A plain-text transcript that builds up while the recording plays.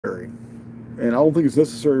And I don't think it's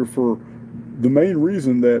necessary for the main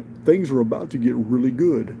reason that things are about to get really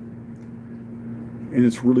good. And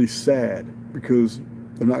it's really sad because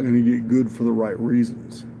they're not going to get good for the right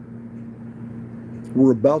reasons.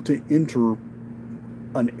 We're about to enter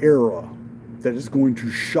an era that is going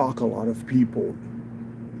to shock a lot of people.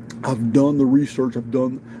 I've done the research,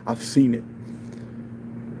 I've seen it.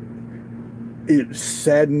 It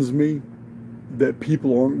saddens me that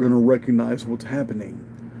people aren't going to recognize what's happening,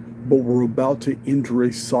 but we're about to enter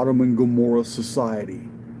a Sodom and Gomorrah society.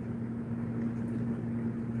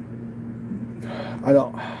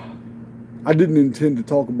 I didn't intend to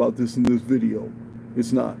talk about this in this video.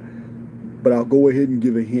 It's not. But I'll go ahead and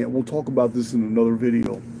give a hint. We'll talk about this in another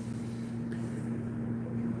video.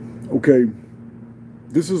 Okay,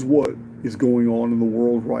 this is what is going on in the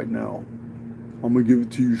world right now. I'm going to give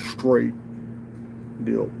it to you straight.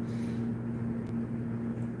 Deal.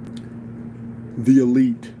 The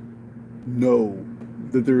elite know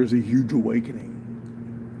that there is a huge awakening.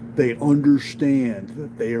 They understand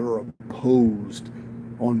that they are opposed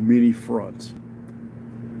on many fronts.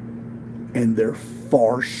 And they're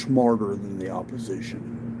far smarter than the opposition.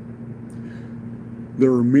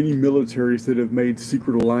 There are many militaries that have made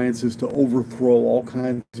secret alliances to overthrow all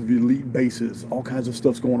kinds of elite bases, all kinds of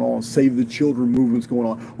stuff's going on, save the children movements going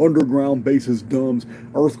on, underground bases, dumbs,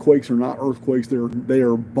 earthquakes are not earthquakes, they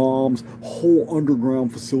are bombs, whole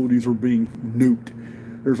underground facilities are being nuked.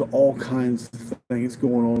 There's all kinds of things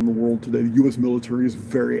going on in the world today. The U.S. military is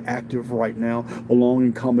very active right now, along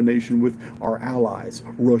in combination with our allies,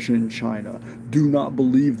 Russia and China. Do not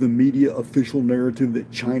believe the media official narrative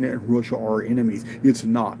that China and Russia are enemies. It's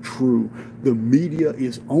not true. The media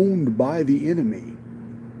is owned by the enemy.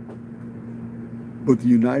 But the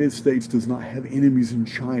United States does not have enemies in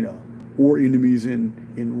China or enemies in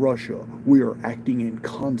Russia. We are acting in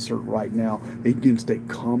concert right now against a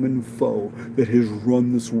common foe that has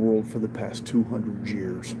run this world for the past 200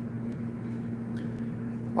 years.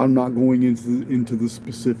 I'm not going into the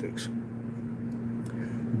specifics,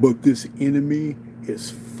 but this enemy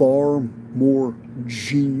is far more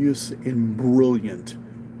genius and brilliant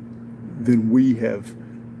than we have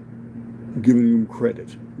given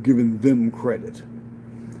them credit.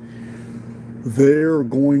 They're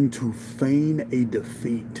going to feign a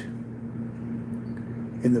defeat.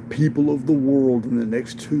 And the people of the world in the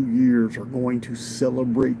next 2 years are going to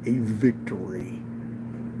celebrate a victory.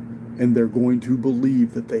 And they're going to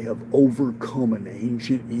believe that they have overcome an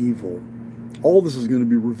ancient evil. All this is going to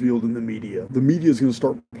be revealed in the media. The media is going to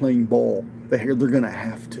start playing ball. They're going to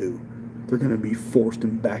have to. They're going to be forced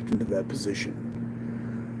and backed into that position.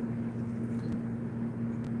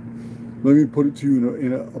 Let me put it to you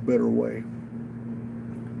in a better way.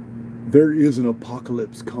 There is an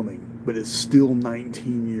apocalypse coming, but it's still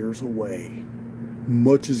 19 years away.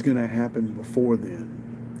 Much is going to happen before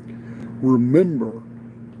then. Remember,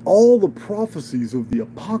 all the prophecies of the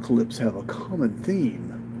apocalypse have a common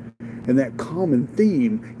theme. And that common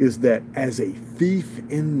theme is that as a thief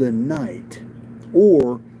in the night,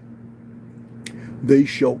 or they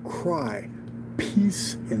shall cry,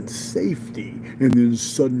 peace and safety, and then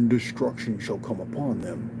sudden destruction shall come upon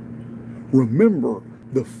them. Remember,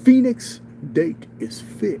 the Phoenix date is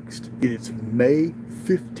fixed. It's May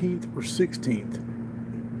 15th or 16th,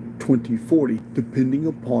 2040, depending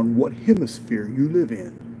upon what hemisphere you live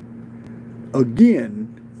in.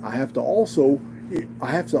 Again, I have to also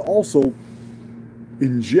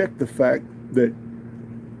inject the fact that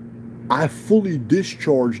I fully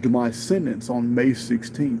discharged my sentence on May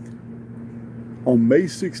 16th. On May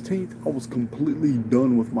 16th, I was completely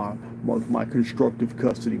done with my constructive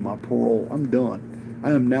custody, my parole. I'm done. I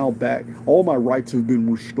am now back. All my rights have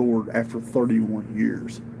been restored after 31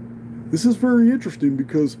 years. This is very interesting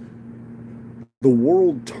because the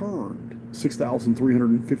world turned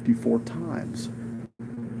 6,354 times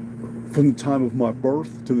from the time of my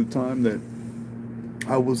birth to the time that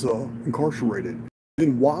I was incarcerated.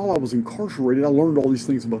 And while I was incarcerated, I learned all these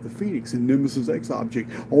things about the Phoenix and Nemesis X object,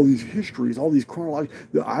 all these histories, all these chronologies.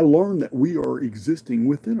 I learned that we are existing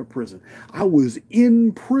within a prison. I was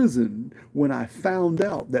in prison when I found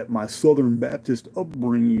out that my Southern Baptist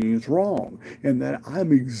upbringing is wrong and that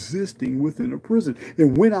I'm existing within a prison.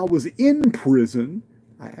 And when I was in prison,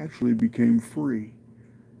 I actually became free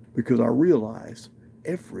because I realized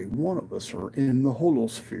every one of us are in the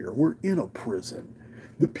holosphere. We're in a prison.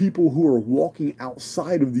 The people who are walking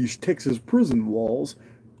outside of these Texas prison walls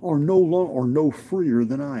are no freer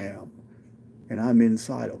than I am, and I'm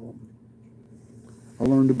inside of them. I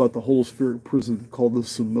learned about the holospheric prison called the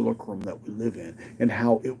simulacrum that we live in and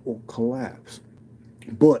how it will collapse.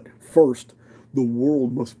 But first, the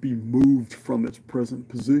world must be moved from its present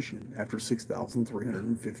position after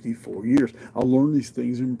 6,354 years. I learned these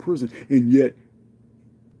things in prison, and yet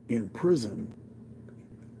in prison,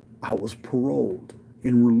 I was paroled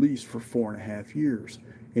and released for 4.5 years.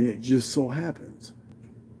 And it just so happens,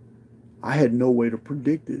 I had no way to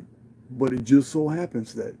predict it, but it just so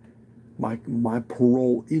happens that my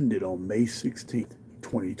parole ended on May 16th,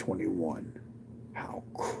 2021. How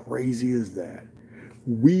crazy is that?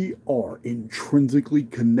 We are intrinsically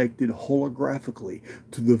connected holographically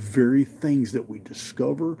to the very things that we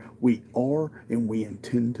discover, we are, and we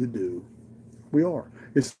intend to do. We are.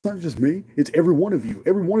 It's not just me, it's every one of you.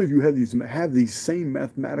 Every one of you have these same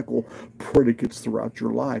mathematical predicates throughout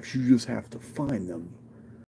your lives. You just have to find them.